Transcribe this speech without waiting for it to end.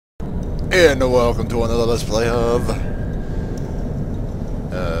And welcome to another Let's Play of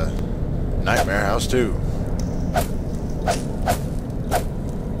Nightmare House 2.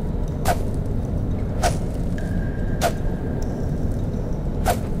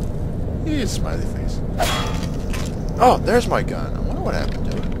 He's smiley face. Oh, there's my gun. I wonder what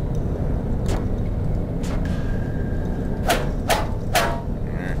happened to it.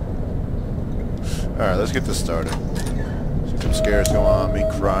 Alright, let's get this started. See some scares going on, me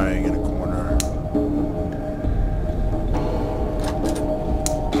crying in a corner.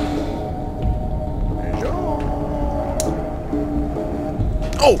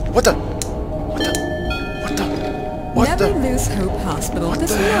 Oh, what the? Never Lose Hope Hospital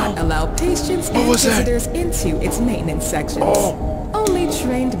does not allow patients and visitors into its maintenance sections. Only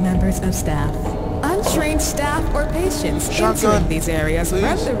trained members of staff. Untrained staff or patients entering these areas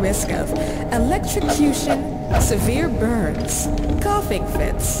run the risk of electrocution, severe burns, coughing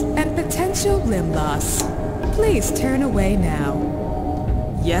fits, and potential limb loss. Please turn away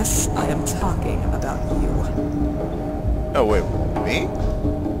now. Yes, I am talking about you. Oh, wait, me?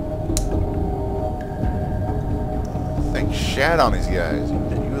 Thank shat on these guys.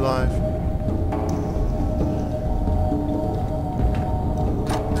 Are you alive?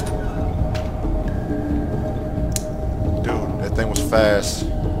 Dude, that thing was fast.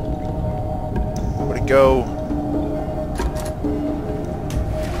 Where'd it go?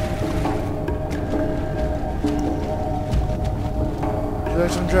 Would you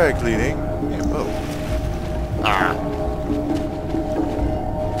like some dry cleaning? Yeah, oh. Ah.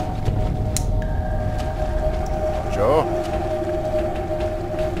 Joe?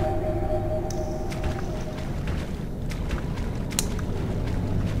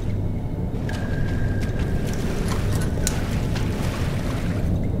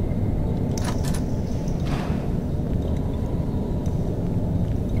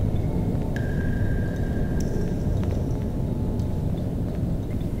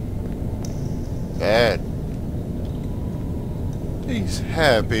 Bad. He's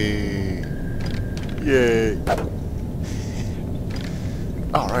happy. Yay.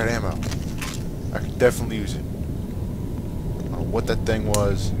 Alright, ammo. I could definitely use it. I don't know what that thing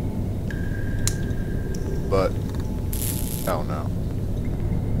was. But oh no.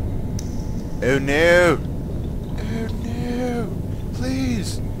 Oh no! Oh no!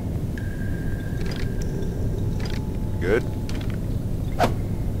 Please! Good?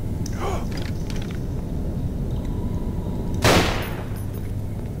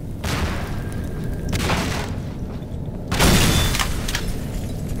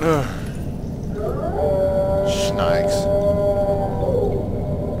 Snipes.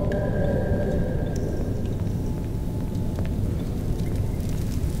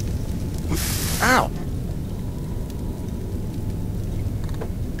 Ow!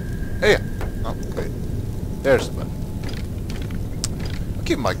 Hey! Oh, wait. There's the button. I'm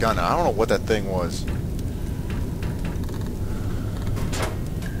keeping my gun out. I don't know what that thing was.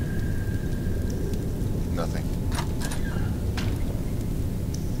 Nothing.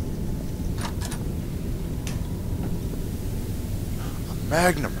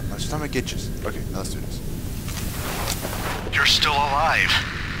 Magnum, my stomach itches. Okay, now let's do this. You're still alive.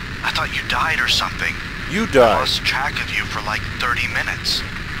 I thought you died or something. You died. I lost track of you for like 30 minutes.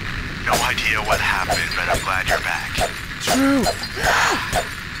 No idea what happened, but I'm glad you're back. True.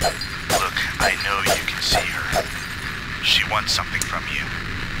 Look, I know you can see her. She wants something from you.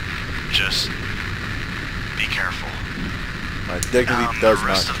 Just be careful. My dignity does the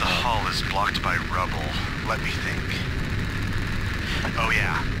rest not. of the hall is blocked by rubble. Let me think. Oh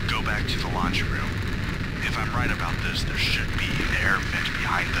yeah, go back to the laundry room. If I'm right about this, there should be an air vent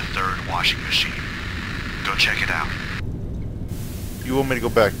behind the third washing machine. Go check it out. You want me to go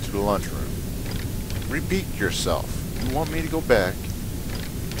back to the lunchroom? Repeat yourself. You want me to go back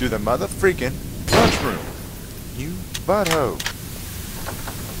to the mother freaking lunchroom? You butthole.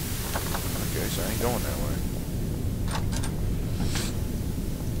 Okay, so I ain't going that way.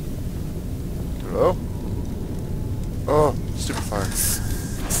 Hello? Oh, stupid fire.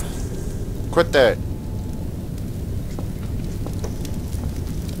 Quit that.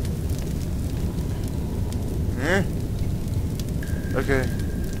 Okay.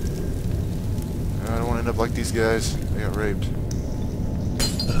 I don't want to end up like these guys. They got raped.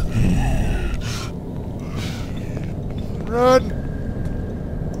 Run!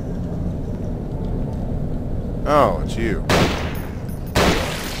 Oh, it's you.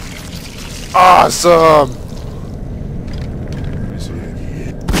 Awesome! Let me see.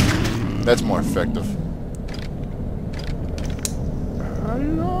 That's more effective.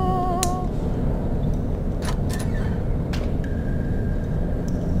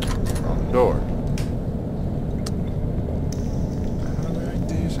 Oh door. I like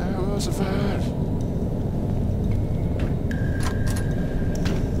this, I will survive.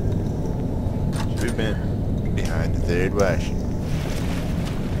 So we've been behind the third washing.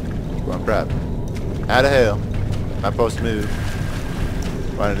 Going private. How the hell am I supposed to move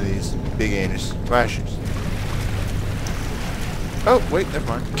one of these big anus washers? Oh, wait, never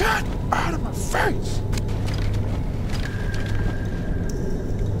mind. God, out of my face!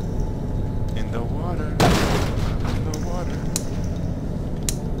 In the water. In the water.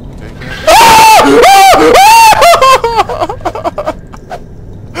 Take that.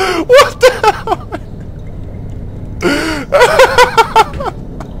 What the hell?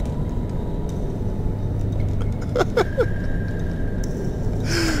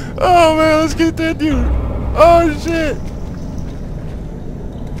 Oh man, let's get that dude. Oh shit.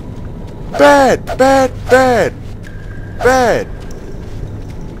 Bad, bad, bad, bad.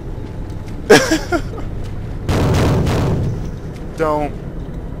 Don't.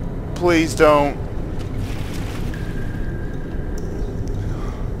 Please don't.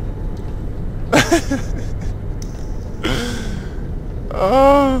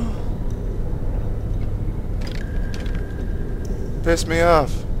 Oh. Piss me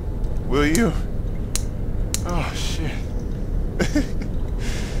off. Will you? Oh shit.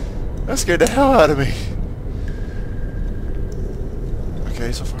 That scared the hell out of me.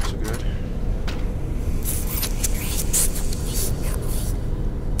 Okay, so far so good.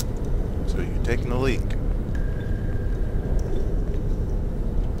 So you're taking a leak.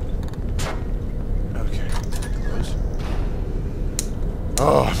 Okay, close.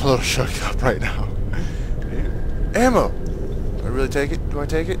 Oh, I'm a little shook up right now. Ammo! Do I really take it? Do I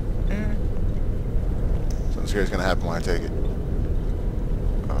take it? Something scary is gonna happen when I take it.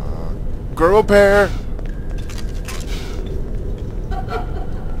 Girl pair!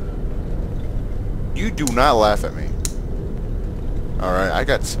 You do not laugh at me. Alright, I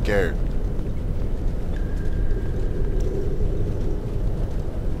got scared.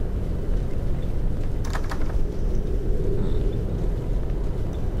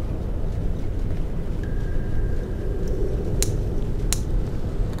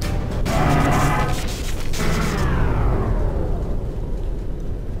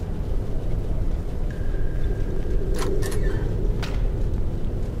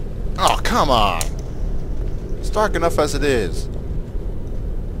 Oh, come on! It's dark enough as it is.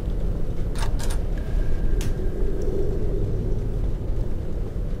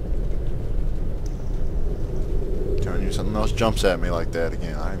 Telling you something else jumps at me like that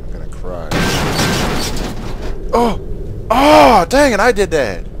again, I'm gonna cry. Oh! Oh! Dang it, I did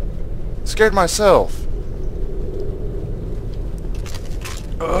that! Scared myself.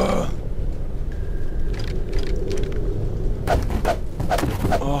 Ugh.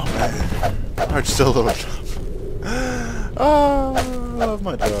 Oh man, my heart's still a little jump. Oh, I love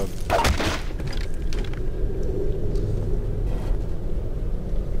my job.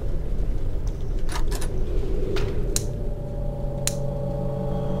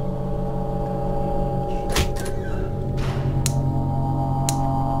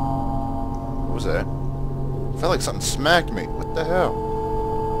 What was that? I felt like something smacked me. What the hell?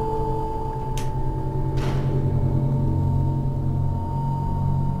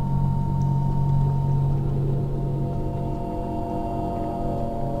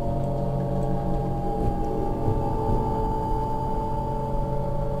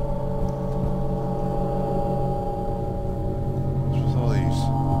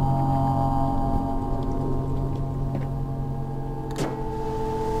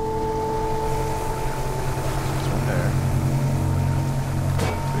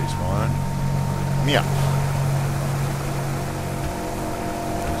 Yeah.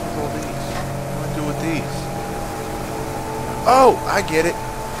 What's with all these? What do I do with these? Oh, I get it.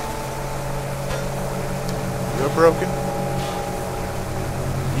 You're broken.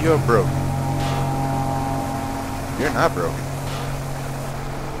 You're broken. You're not broken.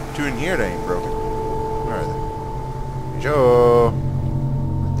 Two in here that ain't broken. Where are they? Joe.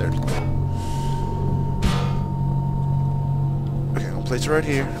 There's one. Okay, I'll place it right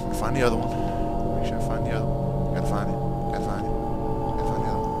here. I'll find the other one. Make sure I find the other one. Gotta find it. Gotta find it. Gotta find the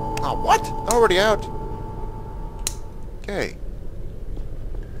other one. Oh, what? I'm already out. Okay.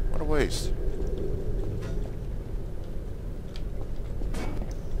 What a waste.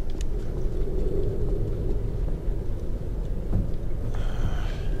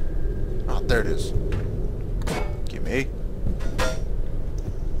 Oh, there it is. Gimme.